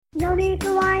No need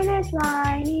to whine, it's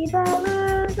Whiny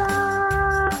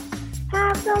Palooza.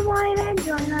 Have some wine and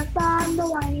join us on the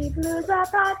Whiny Palooza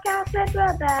podcast with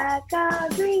Rebecca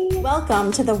Green.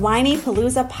 Welcome to the Whiny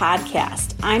Palooza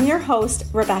podcast. I'm your host,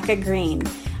 Rebecca Green.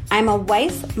 I'm a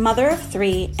wife, mother of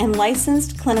three, and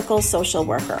licensed clinical social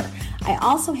worker. I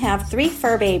also have 3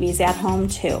 fur babies at home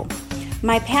too.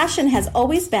 My passion has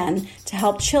always been to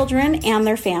help children and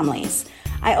their families.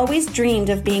 I always dreamed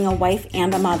of being a wife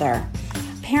and a mother.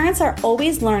 Parents are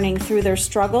always learning through their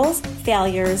struggles,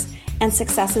 failures, and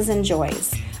successes and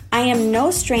joys. I am no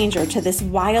stranger to this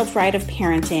wild ride of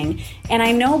parenting, and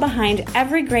I know behind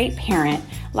every great parent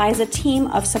lies a team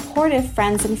of supportive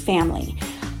friends and family.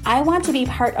 I want to be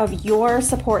part of your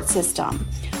support system.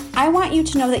 I want you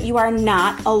to know that you are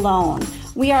not alone.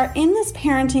 We are in this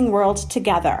parenting world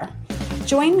together.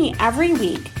 Join me every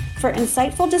week for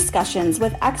insightful discussions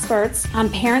with experts on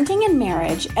parenting and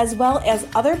marriage, as well as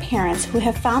other parents who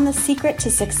have found the secret to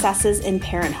successes in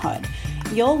parenthood.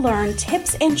 You'll learn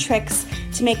tips and tricks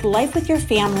to make life with your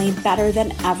family better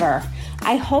than ever.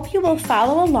 I hope you will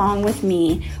follow along with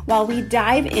me while we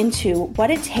dive into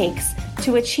what it takes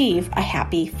to achieve a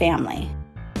happy family.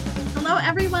 Hello,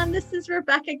 everyone. This is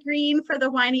Rebecca Green for the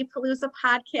Whiny Palooza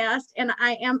podcast, and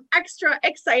I am extra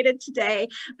excited today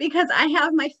because I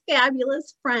have my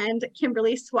fabulous friend,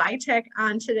 Kimberly Switek,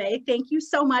 on today. Thank you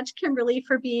so much, Kimberly,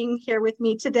 for being here with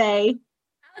me today.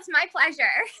 It's my pleasure.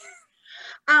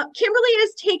 Kimberly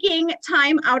is taking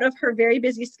time out of her very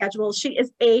busy schedule. She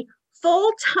is a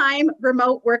full-time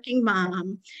remote working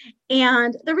mom,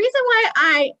 and the reason why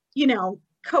I,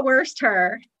 coerced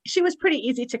her, she was pretty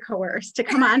easy to coerce to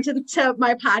come on to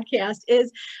my podcast,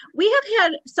 is we have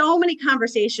had so many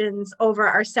conversations over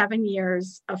our 7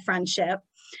 years of friendship.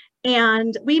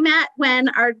 And we met when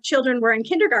our children were in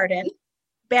kindergarten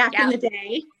back in the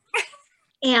day.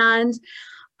 And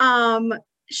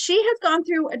she has gone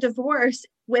through a divorce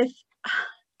with,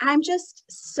 I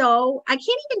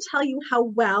can't even tell you how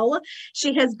well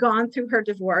she has gone through her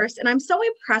divorce. And I'm so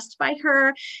impressed by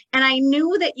her. And I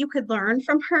knew that you could learn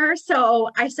from her. So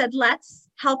I said, let's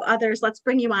help others. Let's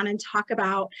bring you on and talk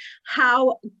about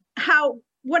how,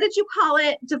 what did you call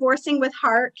it? Divorcing with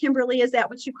heart, Kimberly, is that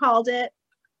what you called it?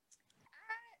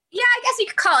 Yeah, I guess you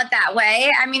could call it that way.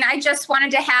 I mean, I just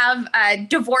wanted to have a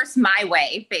divorce my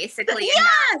way, basically.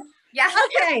 Yes.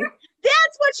 Okay.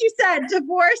 That's what you said.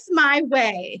 Divorce my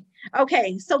way.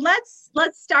 Okay. So let's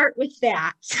start with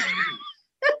that.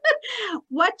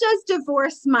 What does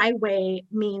divorce my way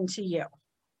mean to you?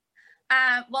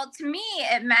 Well, to me,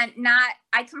 it meant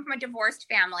I come from a divorced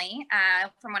family.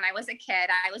 From when I was a kid,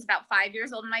 I was about 5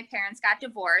 years old and my parents got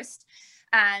divorced.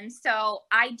 So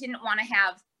I didn't want to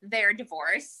have their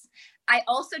divorce. I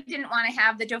also didn't want to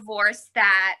have the divorce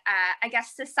that I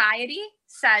guess society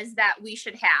says that we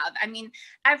should have. I mean,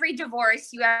 every divorce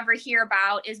you ever hear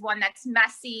about is one that's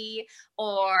messy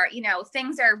or,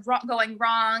 things are going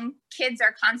wrong. Kids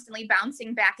are constantly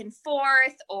bouncing back and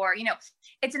forth or,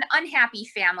 it's an unhappy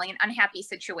family, an unhappy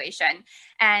situation.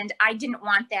 And I didn't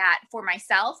want that for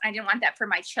myself. I didn't want that for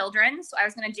my children. So I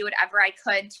was going to do whatever I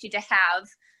could to have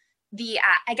the,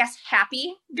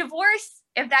 happy divorce,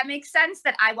 if that makes sense,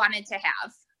 that I wanted to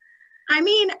have. I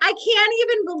mean, I can't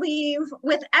even believe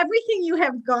with everything you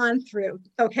have gone through,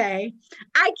 okay?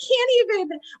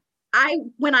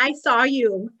 When I saw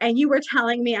you and you were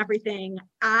telling me everything,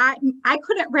 I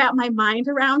couldn't wrap my mind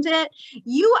around it.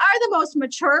 You are the most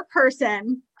mature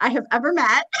person I have ever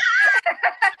met.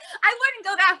 I wouldn't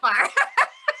go that far.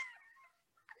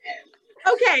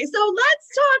 Okay, so let's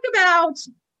talk about,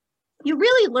 you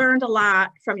really learned a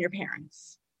lot from your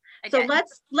parents. So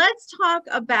let's talk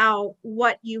about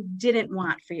what you didn't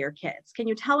want for your kids. Can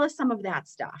you tell us some of that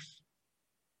stuff?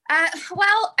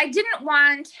 Well, I didn't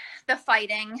want the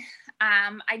fighting.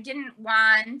 I didn't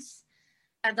want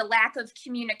the lack of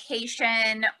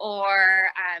communication or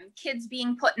kids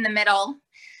being put in the middle.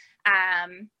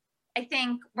 I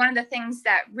think one of the things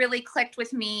that really clicked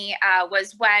with me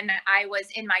was when I was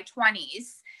in my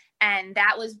 20s. And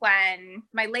that was when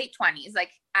my late 20s, that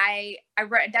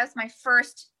was my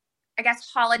first,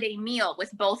 holiday meal with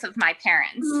both of my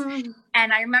parents.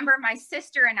 And I remember my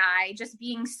sister and I just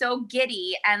being so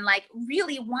giddy and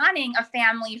really wanting a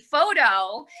family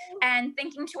photo and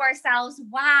thinking to ourselves,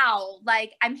 wow,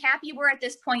 I'm happy we're at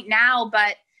this point now,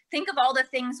 but think of all the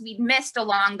things we'd missed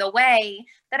along the way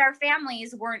that our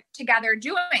families weren't together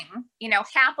doing,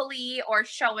 happily or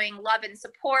showing love and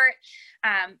support.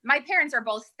 My parents are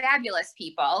both fabulous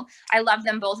people. I love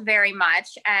them both very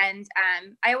much. And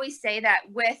I always say that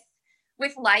with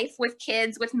with life, with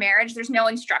kids, with marriage, there's no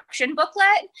instruction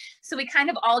booklet. So we kind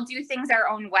of all do things our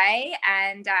own way.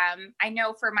 And I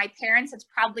know for my parents, it's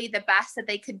probably the best that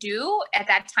they could do at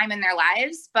that time in their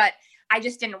lives. But I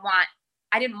didn't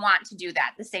want to do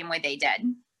that the same way they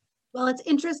did. Well, it's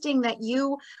interesting that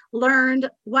you learned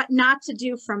what not to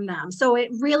do from them. So it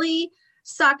really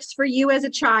sucks for you as a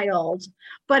child,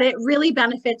 but it really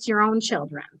benefits your own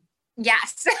children.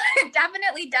 Yes, it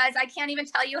definitely does. I can't even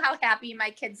tell you how happy my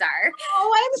kids are.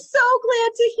 Oh, I'm so glad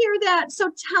to hear that.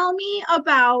 So tell me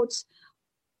about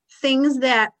things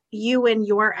that you and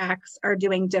your ex are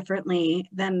doing differently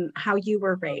than how you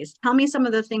were raised. Tell me some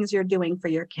of the things you're doing for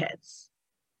your kids.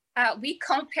 We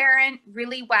co-parent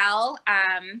really well.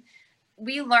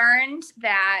 We learned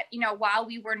that, while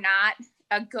we were not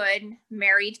a good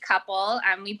married couple,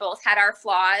 we both had our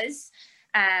flaws,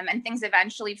 and things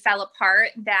eventually fell apart,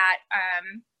 that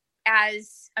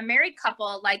as a married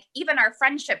couple, like even our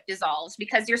friendship dissolves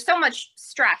because there's so much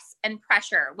stress and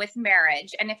pressure with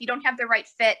marriage. And if you don't have the right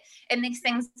fit, it makes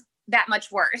things that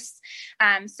much worse.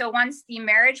 So once the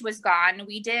marriage was gone,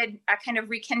 we did kind of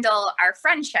rekindle our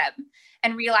friendship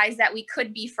and realize that we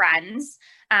could be friends.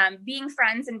 Being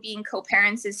friends and being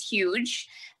co-parents is huge.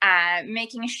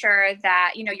 Making sure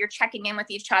that, you're checking in with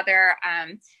each other.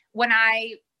 When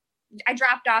I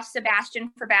dropped off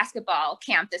Sebastian for basketball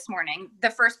camp this morning, the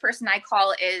first person I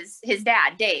call is his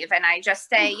dad, Dave. And I just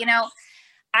say,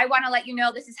 I want to let you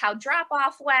know this is how drop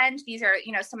off went. These are,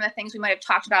 some of the things we might have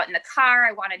talked about in the car.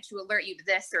 I wanted to alert you to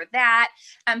this or that.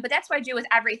 But that's what I do with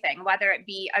everything, whether it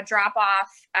be a drop off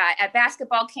at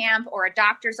basketball camp or a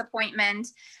doctor's appointment.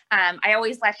 I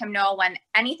always let him know when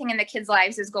anything in the kids'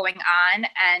 lives is going on.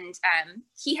 And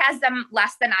he has them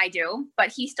less than I do,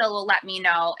 but he still will let me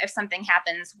know if something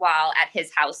happens while at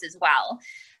his house as well.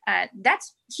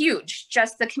 That's huge,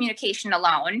 just the communication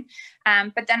alone.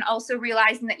 But then also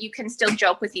realizing that you can still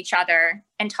joke with each other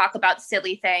and talk about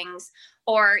silly things,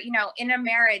 or, in a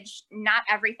marriage, not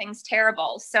everything's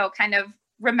terrible. So kind of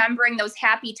remembering those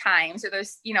happy times or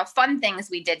those, fun things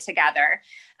we did together.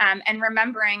 And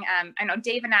remembering, I know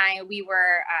Dave and I, we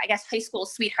were, high school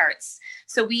sweethearts.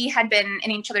 So we had been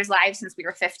in each other's lives since we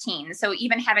were 15. So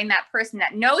even having that person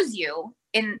that knows you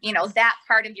in, that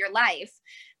part of your life,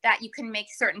 that you can make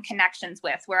certain connections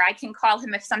with, where I can call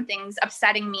him if something's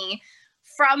upsetting me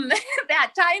from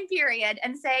that time period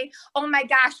and say, oh my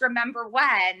gosh, remember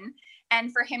when?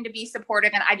 And for him to be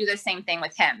supportive, and I do the same thing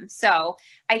with him. So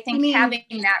I think having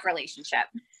that relationship.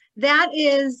 That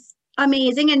is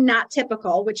amazing and not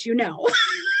typical, which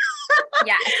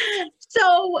Yeah.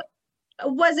 So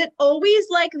was it always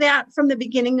like that from the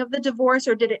beginning of the divorce,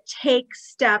 or did it take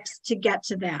steps to get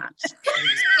to that?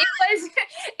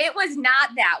 It was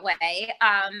not that way.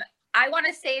 I want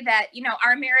to say that,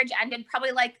 our marriage ended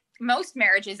probably like most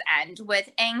marriages end, with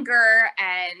anger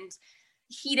and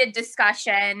heated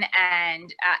discussion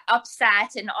and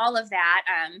upset and all of that,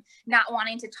 not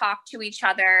wanting to talk to each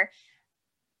other.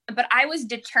 But I was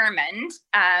determined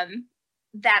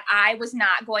that I was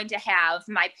not going to have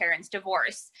my parents'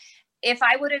 divorce. If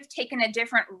I would have taken a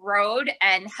different road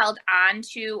and held on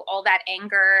to all that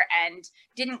anger and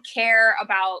didn't care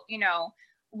about,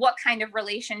 what kind of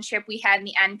relationship we had in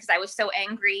the end, because I was so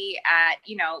angry at,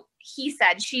 he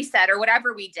said, she said, or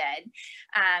whatever we did,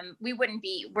 we wouldn't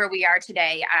be where we are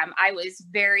today. I was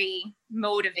very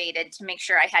motivated to make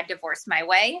sure I had divorced my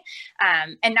way,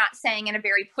 and not saying in a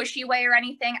very pushy way or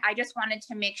anything. I just wanted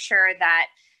to make sure that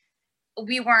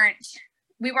we weren't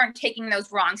taking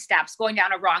those wrong steps, going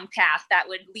down a wrong path that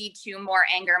would lead to more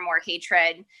anger, more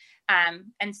hatred.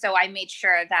 And so I made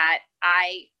sure that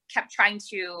I kept trying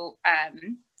to,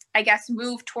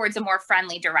 move towards a more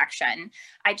friendly direction.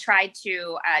 I tried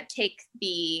to take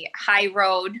the high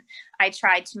road. I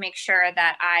tried to make sure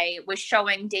that I was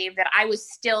showing Dave that I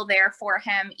was still there for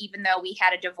him, even though we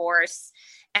had a divorce,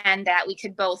 and that we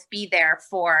could both be there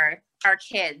for our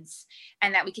kids,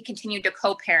 and that we could continue to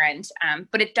co-parent.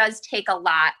 But it does take a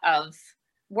lot of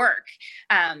work.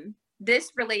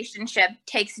 This relationship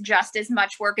takes just as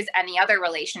much work as any other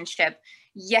relationship.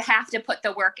 You have to put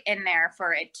the work in there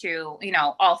for it to,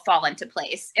 all fall into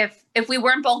place. If we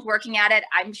weren't both working at it,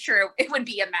 I'm sure it would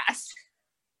be a mess.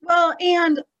 Well,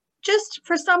 and just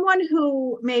for someone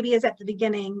who maybe is at the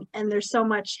beginning and there's so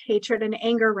much hatred and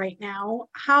anger right now,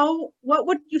 what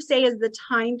would you say is the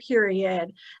time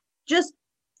period just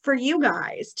for you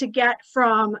guys to get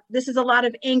from this is a lot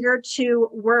of anger to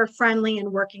we're friendly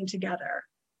and working together?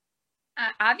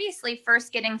 Obviously,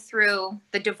 first getting through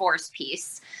the divorce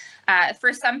piece.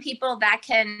 For some people that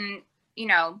can,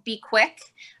 be quick.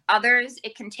 Others,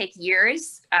 it can take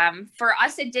years. For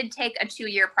us, it did take a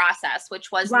 2-year process,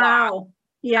 which was wow. long.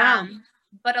 Yeah.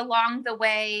 but along the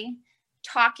way,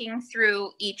 talking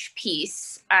through each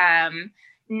piece,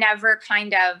 never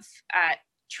kind of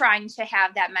trying to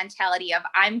have that mentality of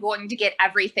I'm going to get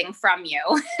everything from you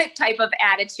type of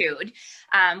attitude,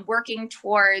 working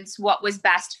towards what was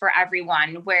best for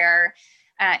everyone, where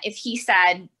if he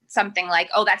said something like,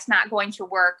 oh, that's not going to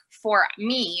work for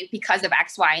me because of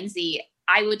X, Y, and Z,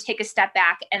 I would take a step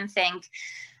back and think,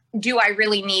 do I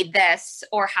really need this,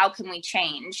 or how can we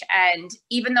change? And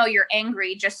even though you're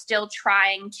angry, just still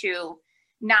trying to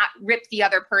not rip the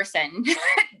other person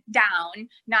down,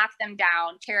 knock them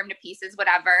down, tear them to pieces,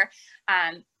 whatever,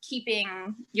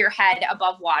 keeping your head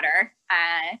above water,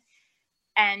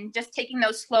 and just taking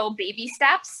those slow baby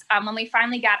steps. When we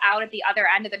finally got out at the other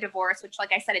end of the divorce, which,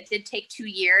 like I said, it did take 2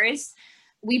 years,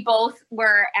 we both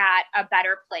were at a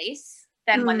better place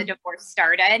than when the divorce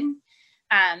started.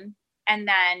 And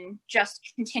then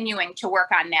just continuing to work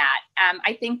on that.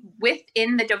 I think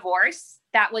within the divorce,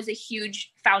 that was a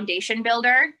huge foundation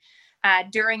builder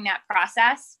during that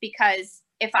process, because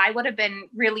if I would have been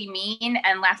really mean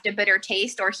and left a bitter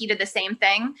taste, or he did the same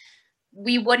thing,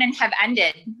 we wouldn't have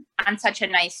ended on such a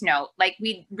nice note. Like,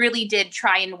 we really did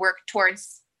try and work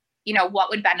towards, what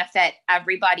would benefit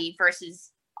everybody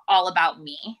versus all about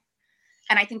me.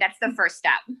 And I think that's the first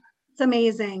step. It's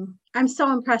amazing. I'm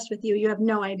so impressed with you. You have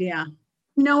no idea.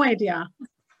 No idea.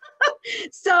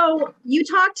 So you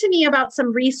talked to me about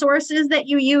some resources that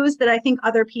you use that I think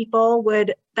other people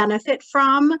would benefit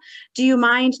from. Do you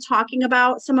mind talking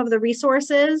about some of the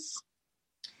resources?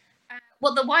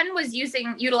 Well, the one was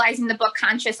utilizing the book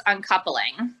Conscious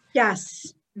Uncoupling.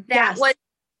 Yes. That was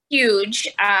huge.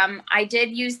 I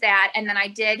did use that. And then I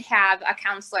did have a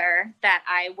counselor that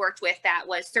I worked with that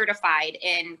was certified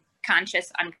in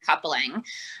conscious uncoupling.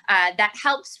 That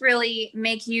helps really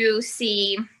make you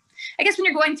see, I guess when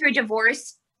you're going through a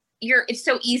divorce, it's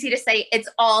so easy to say it's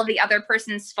all the other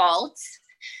person's fault.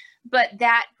 But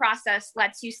that process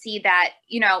lets you see that,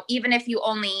 even if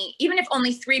only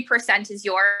 3% is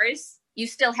yours, you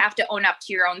still have to own up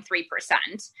to your own 3%.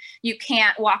 You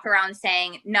can't walk around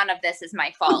saying none of this is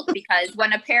my fault, because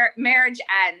when a marriage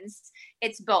ends,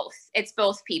 it's both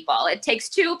people. It takes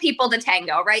two people to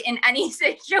tango, right? In any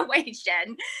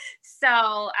situation. So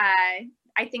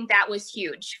I think that was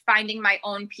huge, finding my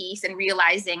own peace and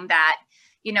realizing that,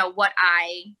 what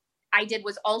I did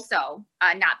was also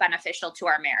not beneficial to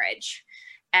our marriage.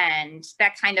 And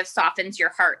that kind of softens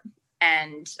your heart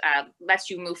and lets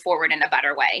you move forward in a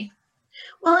better way.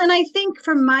 Well, and I think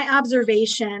from my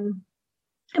observation,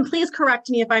 and please correct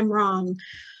me if I'm wrong,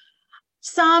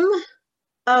 some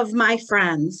of my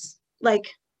friends,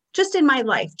 like just in my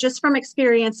life, just from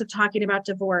experience of talking about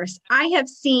divorce, I have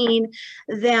seen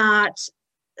that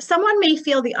someone may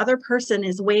feel the other person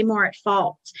is way more at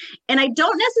fault. And I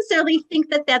don't necessarily think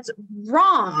that that's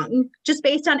wrong, just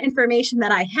based on information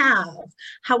that I have.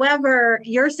 However,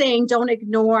 you're saying don't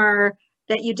ignore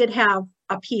that you did have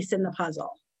a piece in the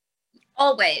puzzle.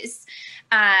 Always.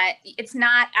 It's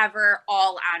not ever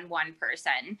all on one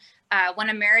person. When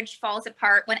a marriage falls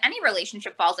apart, when any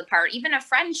relationship falls apart, even a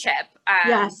friendship,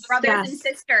 brothers and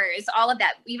sisters, all of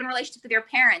that, even relationships with your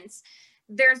parents,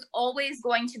 there's always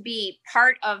going to be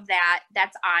part of that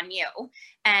that's on you.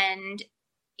 And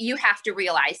you have to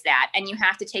realize that, and you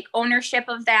have to take ownership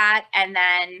of that, and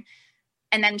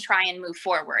then try and move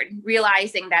forward,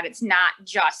 realizing that it's not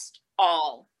just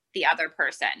all the other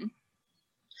person.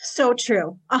 So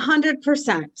true.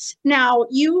 100%. Now,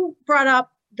 you brought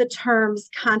up the terms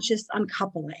conscious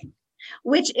uncoupling,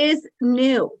 which is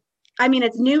new. I mean,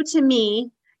 it's new to me.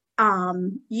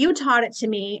 You taught it to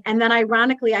me. And then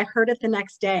ironically, I heard it the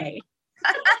next day.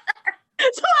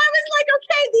 So I was like,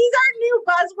 okay, these are new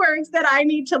buzzwords that I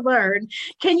need to learn.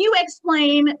 Can you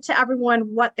explain to everyone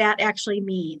what that actually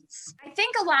means? I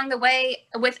think along the way,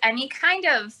 with any kind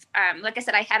of, like I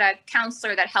said, I had a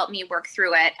counselor that helped me work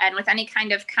through it. And with any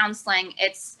kind of counseling,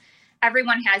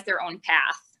 everyone has their own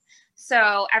path.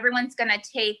 So everyone's going to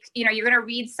take, you're going to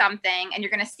read something and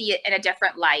you're going to see it in a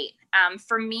different light.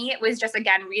 For me, it was just,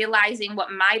 again, realizing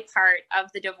what my part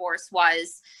of the divorce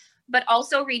was, but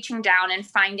also reaching down and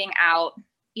finding out,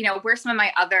 where some of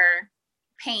my other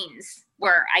pains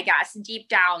were, I guess, deep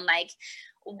down, like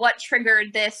what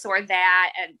triggered this or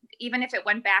that. And even if it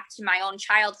went back to my own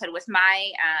childhood with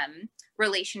my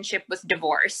relationship with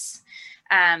divorce,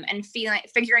 and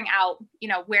figuring out,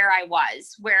 where I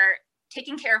was, where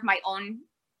taking care of my own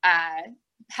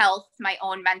health, my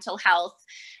own mental health,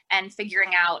 and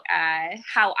figuring out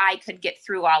how I could get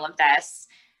through all of this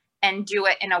and do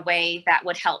it in a way that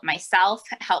would help myself,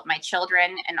 help my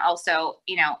children, and also,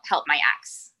 help my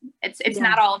ex. It's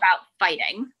not all about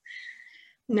fighting.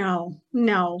 No.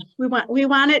 We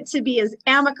want it to be as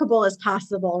amicable as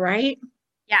possible, right?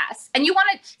 Yes. And you want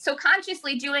to, so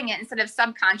consciously doing it instead of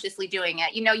subconsciously doing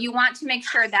it, you want to make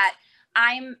sure that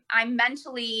I'm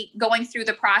mentally going through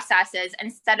the processes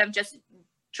instead of just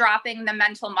dropping the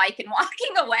mental mic and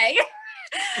walking away.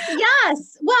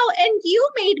 Yes. Well, and you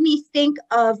made me think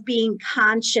of being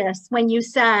conscious when you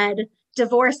said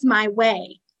divorce my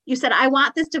way. You said, I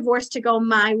want this divorce to go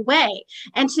my way.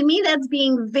 And to me, that's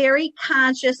being very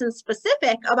conscious and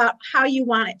specific about how you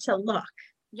want it to look.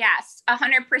 Yes,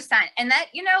 100%. And that,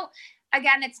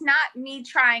 again, it's not me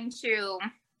trying to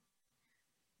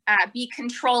be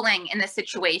controlling in the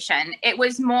situation. It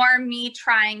was more me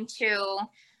trying to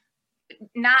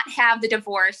not have the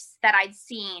divorce that I'd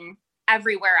seen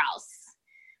everywhere else.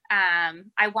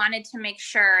 I wanted to make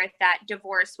sure that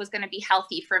divorce was going to be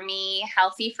healthy for me,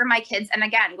 healthy for my kids. And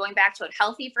again, going back to it,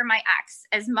 healthy for my ex.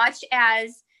 As much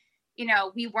as,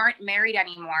 we weren't married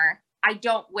anymore, I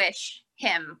don't wish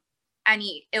him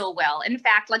any ill will. In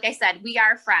fact, like I said, we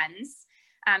are friends.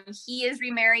 He is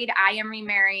remarried, I am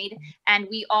remarried, and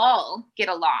we all get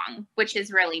along, which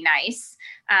is really nice.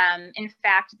 In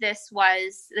fact, this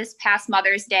past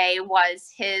Mother's Day was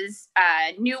his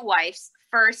new wife's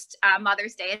first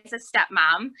Mother's Day as a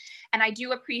stepmom. And I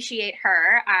do appreciate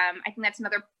her. I think that's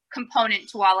another component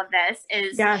to all of this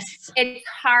is yes. It's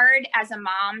hard as a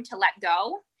mom to let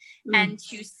go and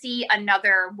to see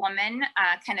another woman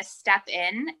kind of step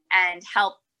in and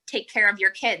help take care of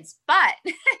your kids. But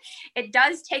it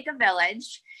does take a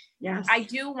village. Yes. I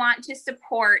do want to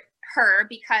support her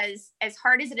because as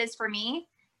hard as it is for me,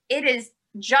 it is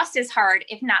just as hard,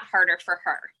 if not harder for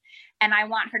her. And I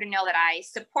want her to know that I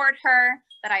support her,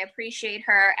 that I appreciate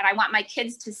her, and I want my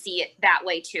kids to see it that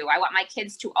way too. I want my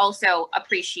kids to also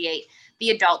appreciate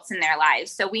the adults in their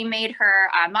lives. So we made her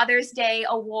a Mother's Day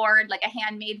award, like a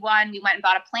handmade one. We went and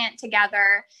bought a plant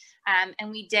together, and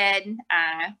we did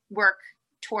work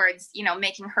towards,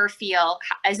 making her feel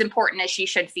as important as she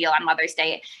should feel on Mother's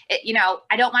Day.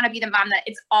 I don't want to be the mom that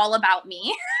it's all about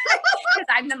me because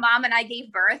I'm the mom and I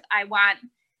gave birth.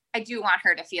 I do want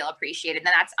her to feel appreciated,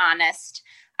 and that's honest.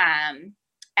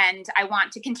 And I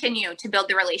want to continue to build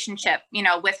the relationship,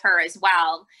 with her as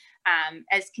well,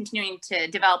 as continuing to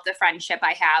develop the friendship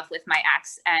I have with my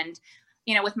ex and,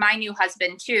 with my new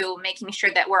husband too, making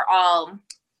sure that we're all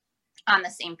on the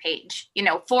same page,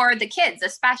 for the kids,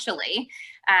 especially.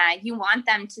 You want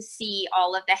them to see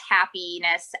all of the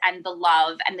happiness and the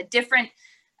love and the different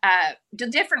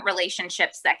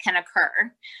relationships that can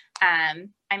occur.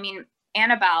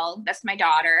 Annabelle, that's my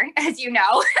daughter, as you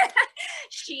know,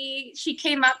 she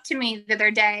came up to me the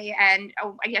other day and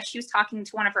I guess she was talking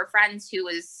to one of her friends who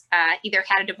was either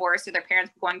had a divorce or their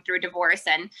parents were going through a divorce.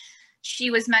 And she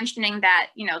was mentioning that,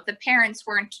 the parents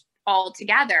weren't all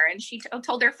together. And she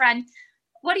told her friend,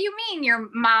 what do you mean your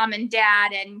mom and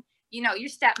dad and, your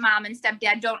stepmom and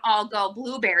stepdad don't all go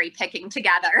blueberry picking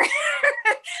together?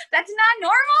 That's not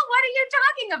normal. What are you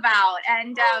talking about?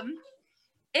 And,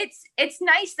 it's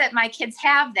nice that my kids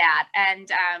have that.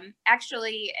 And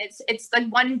actually it's like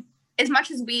one, as much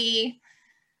as we,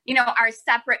 are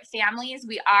separate families,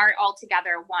 we are all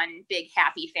together one big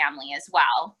happy family as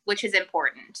well, which is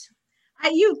important.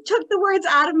 You took the words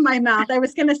out of my mouth. I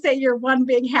was going to say you're one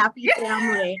big happy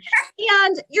family.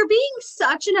 And you're being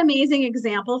such an amazing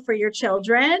example for your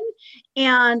children.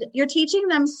 And you're teaching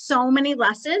them so many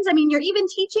lessons. You're even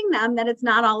teaching them that it's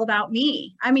not all about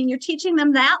me. You're teaching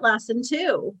them that lesson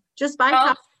too, just by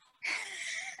how.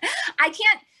 I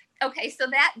can't. Okay. So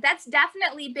that's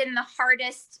definitely been the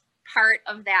hardest part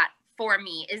of that for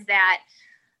me, is that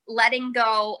letting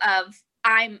go of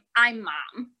I'm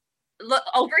mom. Look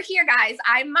over here, guys,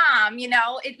 I'm mom.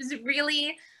 It was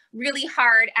really, really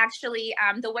hard. Actually,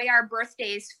 the way our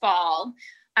birthdays fall,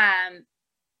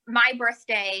 my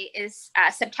birthday is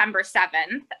September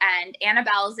 7th and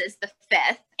Annabelle's is the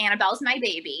 5th. Annabelle's my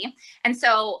baby. And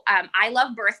so I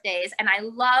love birthdays, and I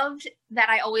loved that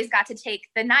I always got to take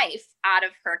the knife out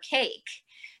of her cake.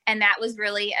 And that was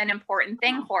really an important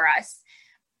thing for us.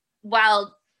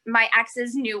 Well, my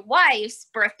ex's new wife's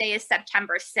birthday is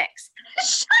September 6th.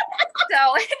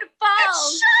 So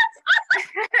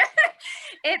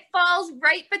it falls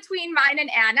right between mine and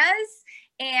Anna's.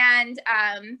 And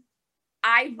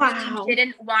I really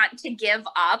didn't want to give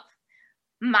up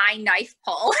my knife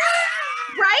pull.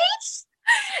 Right?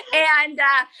 And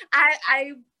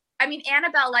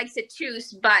Annabelle likes it too,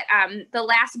 but the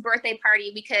last birthday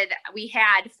party we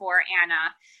had for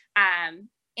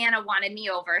Anna wanted me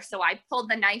over, so I pulled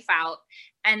the knife out,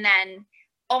 and then,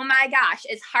 oh my gosh,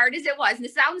 as hard as it was, and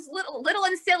this sounds little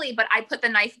and silly, but I put the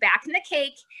knife back in the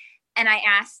cake, and I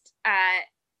asked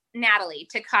Natalie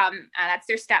to come, that's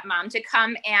their stepmom, to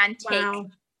come and take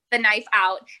the knife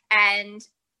out. And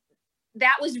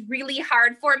that was really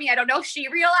hard for me. I don't know if she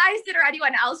realized it or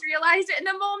anyone else realized it in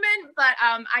the moment, but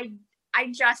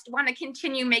I just want to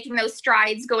continue making those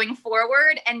strides going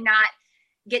forward and not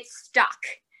get stuck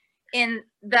in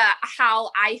the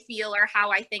how I feel or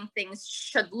how I think things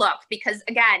should look. Because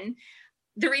again,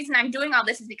 the reason I'm doing all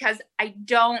this is because I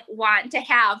don't want to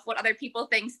have what other people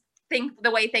think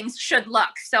the way things should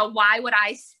look. So why would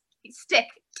I stick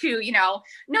to, no,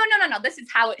 this is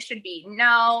how it should be.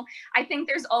 No, I think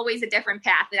there's always a different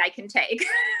path that I can take.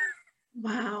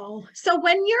 Wow. So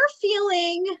when you're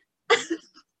feeling,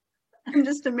 I'm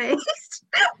just amazed.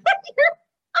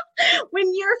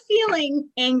 When you're feeling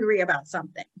angry about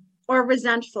something or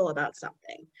resentful about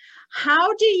something,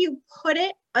 how do you put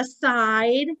it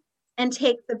aside and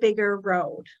take the bigger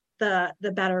road, the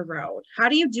better road? How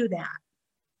do you do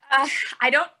that? I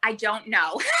don't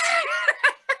know.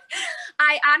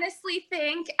 I honestly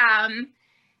think, I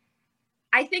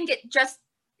think it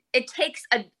takes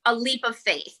a leap of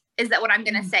faith. Is that what I'm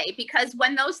going to say? Because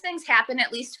when those things happen,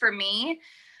 at least for me,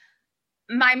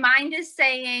 my mind is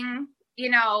saying,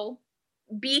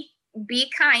 be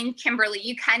kind, Kimberly,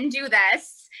 you can do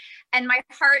this. And my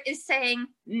heart is saying,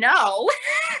 no,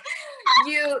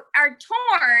 you are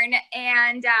torn.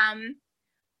 And,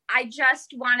 I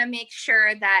just want to make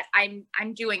sure that I'm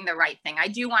doing the right thing. I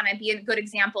do want to be a good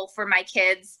example for my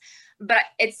kids, but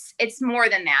it's more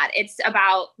than that. It's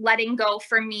about letting go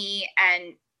for me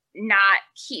and not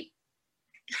keep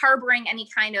harboring any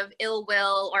kind of ill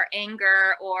will or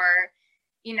anger or,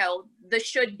 the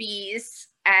should be's,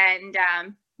 and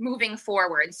moving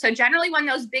forward. So generally when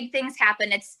those big things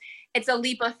happen, it's a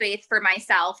leap of faith for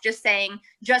myself, just saying,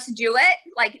 just do it,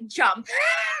 like jump.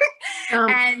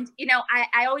 And,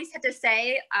 I always have to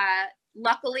say,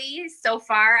 luckily so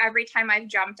far, every time I've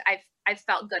jumped, I've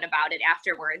felt good about it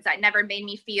afterwards. It never made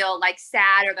me feel like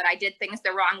sad or that I did things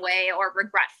the wrong way or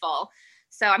regretful.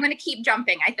 So I'm going to keep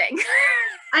jumping, I think.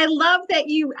 I love that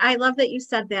you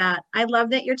said that. I love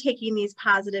that you're taking these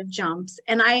positive jumps.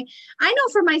 And I know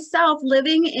for myself,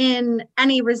 living in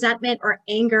any resentment or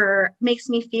anger makes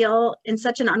me feel in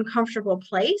such an uncomfortable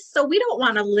place. So we don't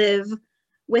want to live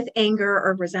with anger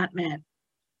or resentment.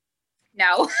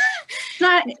 No.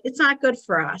 It's not good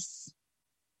for us.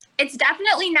 It's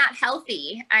definitely not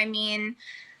healthy. I mean,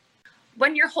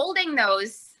 when you're holding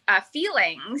those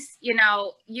feelings,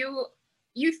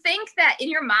 you think that in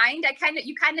your mind,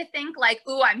 you kind of think like,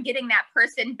 ooh, I'm getting that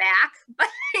person back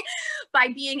by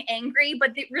being angry.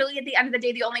 But really, at the end of the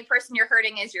day, the only person you're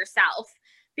hurting is yourself,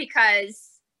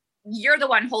 because you're the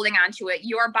one holding on to it.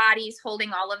 Your body's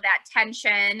holding all of that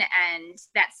tension and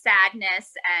that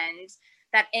sadness and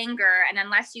that anger. And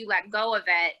unless you let go of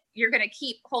it, you're going to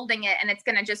keep holding it, and it's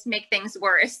going to just make things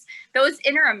worse. Those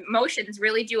inner emotions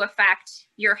really do affect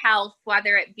your health,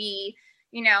 whether it be,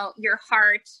 your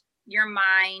heart, your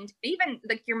mind, even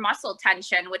like your muscle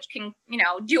tension, which can,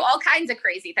 do all kinds of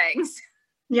crazy things.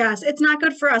 Yes, it's not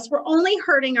good for us. We're only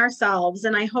hurting ourselves.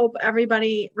 And I hope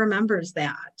everybody remembers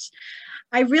that.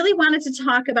 I really wanted to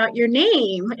talk about your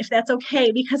name, if that's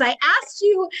okay, because I asked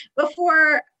you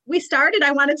before we started,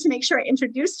 I wanted to make sure I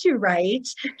introduced you right.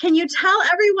 Can you tell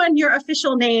everyone your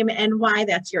official name and why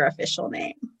that's your official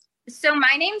name? So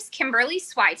my name's Kimberly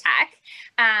Switek.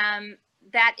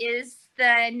 That is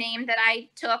the name that I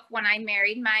took when I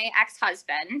married my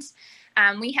ex-husband.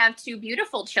 We have 2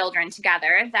 beautiful children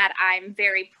together that I'm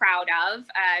very proud of.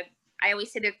 I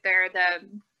always say that they're the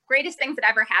greatest things that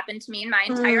ever happened to me in my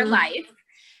entire life.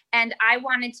 And I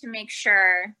wanted to make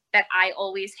sure that I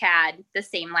always had the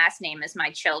same last name as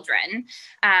my children.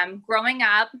 Growing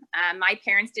up, my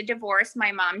parents did divorce.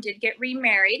 My mom did get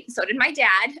remarried. So did my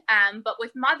dad. But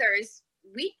with mothers,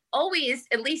 we always,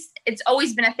 at least it's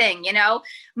always been a thing,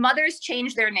 mothers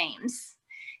change their names.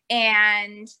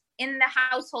 And in the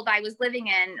household I was living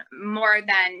in, more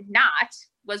than not,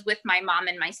 was with my mom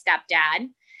and my stepdad.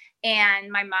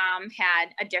 And my mom had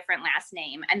a different last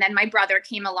name. And then my brother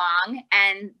came along,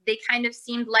 and they kind of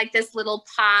seemed like this little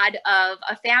pod of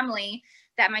a family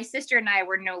that my sister and I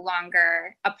were no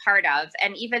longer a part of.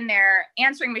 And even their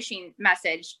answering machine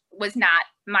message was not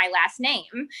my last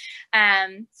name.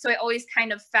 So I always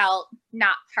kind of felt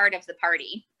not part of the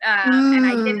party. And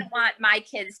I didn't want my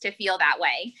kids to feel that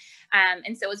way.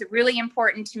 And so it was really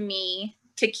important to me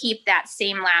to keep that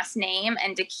same last name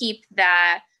and to keep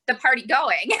the party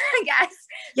going, I guess.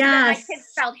 Yes. So that my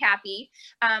kids felt happy.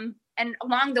 And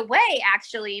along the way,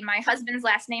 actually, my husband's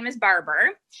last name is Barber.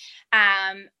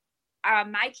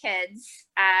 my kids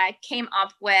came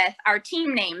up with our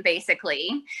team name,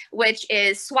 basically, which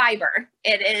is Swiber.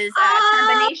 It is a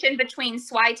combination between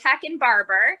Switek and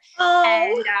Barber.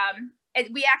 And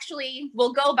we actually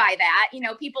will go by that. You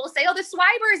know, people say, oh, the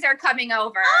Swibers are coming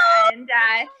over. And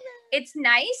it's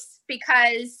nice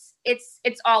because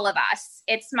it's all of us.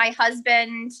 It's my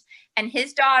husband and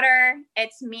his daughter.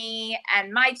 It's me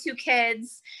and my 2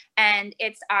 kids. And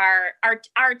it's our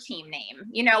team name.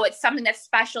 You know, it's something that's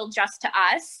special just to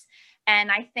us. And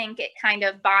I think it kind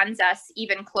of bonds us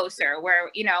even closer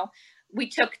where, you know, we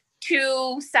took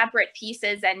 2 separate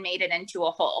pieces and made it into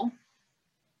a whole.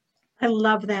 I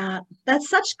love that. That's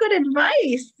such good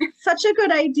advice. Such a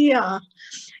good idea.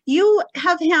 You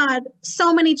have had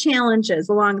so many challenges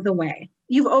along the way.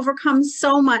 You've overcome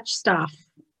so much stuff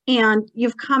and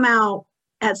you've come out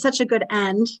at such a good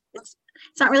end. It's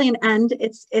not really an end.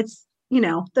 It's, you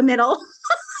know, the middle,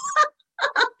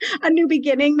 a new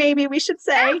beginning, maybe we should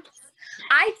say.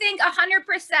 I think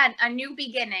 100% a new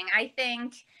beginning. I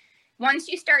think once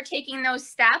you start taking those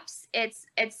steps, it's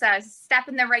a step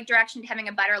in the right direction to having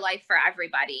a better life for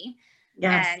everybody.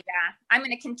 Yes. And I'm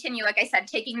going to continue, like I said,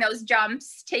 taking those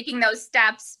jumps, taking those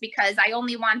steps, because I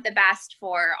only want the best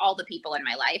for all the people in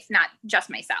my life, not just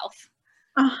myself.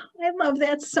 Oh, I love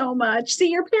that so much. See,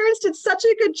 your parents did such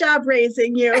a good job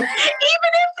raising you, even if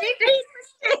they made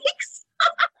mistakes.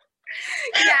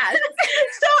 Yes.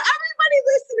 So everybody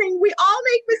listening, we all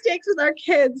make mistakes with our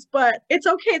kids, but it's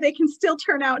okay. They can still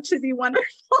turn out to be wonderful.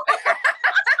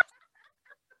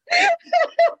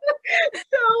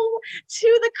 So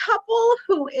to the couple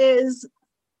who is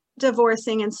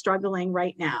divorcing and struggling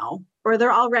right now, or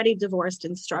they're already divorced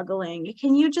and struggling,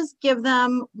 can you just give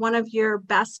them one of your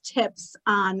best tips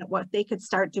on what they could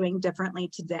start doing differently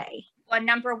today? Well,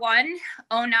 number 1,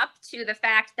 own up to the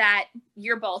fact that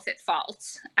you're both at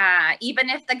fault. Even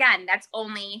if, again, that's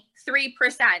only 3%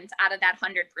 out of that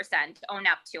 100%, own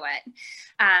up to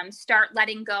it. Start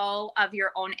letting go of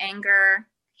your own anger,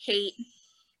 hate,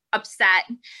 upset.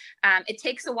 It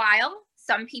takes a while.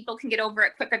 Some people can get over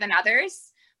it quicker than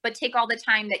others, but take all the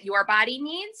time that your body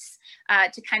needs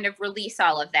to kind of release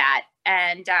all of that.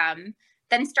 And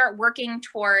then start working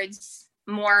towards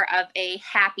more of a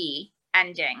happy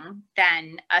ending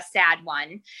than a sad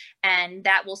one. And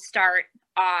that will start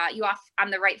you off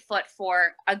on the right foot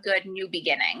for a good new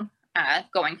beginning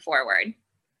going forward.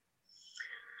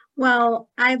 Well,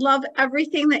 I love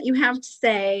everything that you have to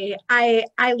say. I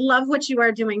love what you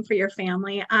are doing for your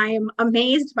family. I'm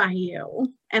amazed by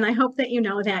you. And I hope that you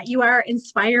know that you are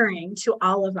inspiring to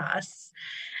all of us.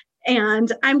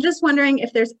 And I'm just wondering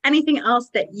if there's anything else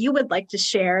that you would like to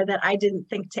share that I didn't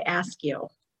think to ask you.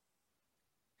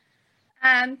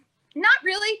 Not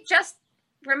really. Just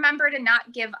remember to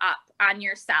not give up on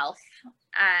yourself.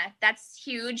 That's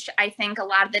huge. I think a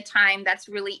lot of the time that's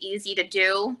really easy to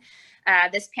do.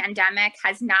 This pandemic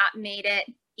has not made it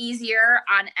easier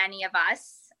on any of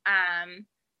us,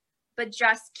 but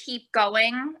just keep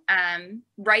going.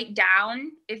 Write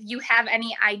down if you have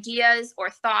any ideas or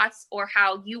thoughts or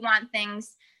how you want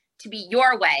things to be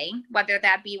your way, whether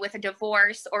that be with a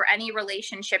divorce or any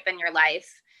relationship in your life.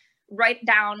 Write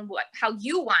down how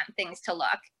you want things to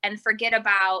look and forget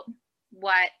about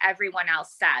what everyone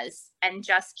else says and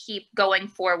just keep going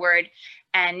forward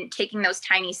and taking those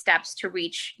tiny steps to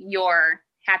reach your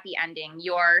happy ending,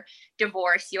 your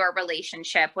divorce, your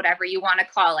relationship, whatever you want to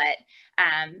call it,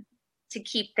 to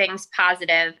keep things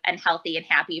positive and healthy and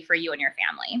happy for you and your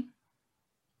family.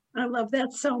 I love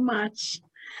that so much.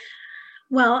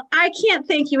 Well, I can't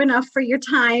thank you enough for your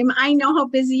time. I know how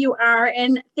busy you are,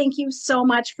 and thank you so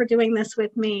much for doing this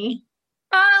with me.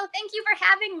 Oh, thank you for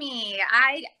having me.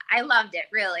 I loved it,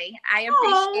 really. I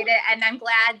appreciate it, and I'm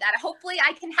glad that hopefully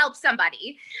I can help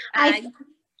somebody. I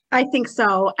think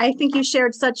so. I think you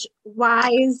shared such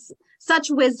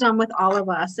wisdom with all of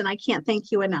us, and I can't thank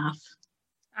you enough.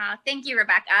 Thank you,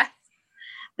 Rebecca.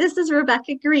 This is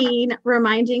Rebecca Green,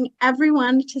 reminding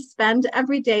everyone to spend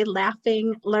every day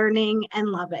laughing, learning, and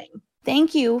loving.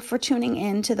 Thank you for tuning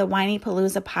in to the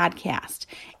Whinypaluza podcast.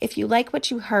 If you like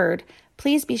what you heard,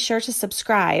 please be sure to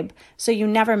subscribe so you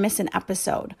never miss an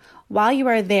episode. While you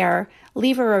are there,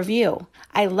 leave a review.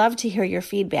 I love to hear your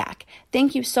feedback.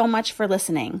 Thank you so much for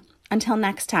listening. Until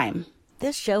next time.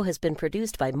 This show has been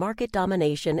produced by Market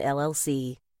Domination,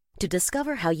 LLC. To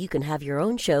discover how you can have your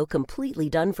own show completely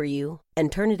done for you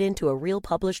and turn it into a real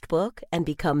published book and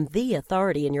become the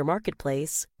authority in your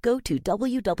marketplace, go to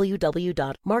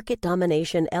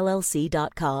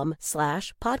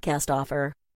www.marketdominationllc.com/podcast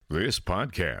offer. This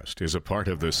podcast is a part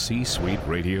of the C-Suite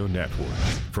Radio Network.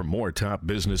 For more top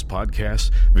business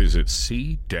podcasts, visit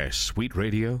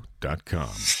c-suiteradio.com.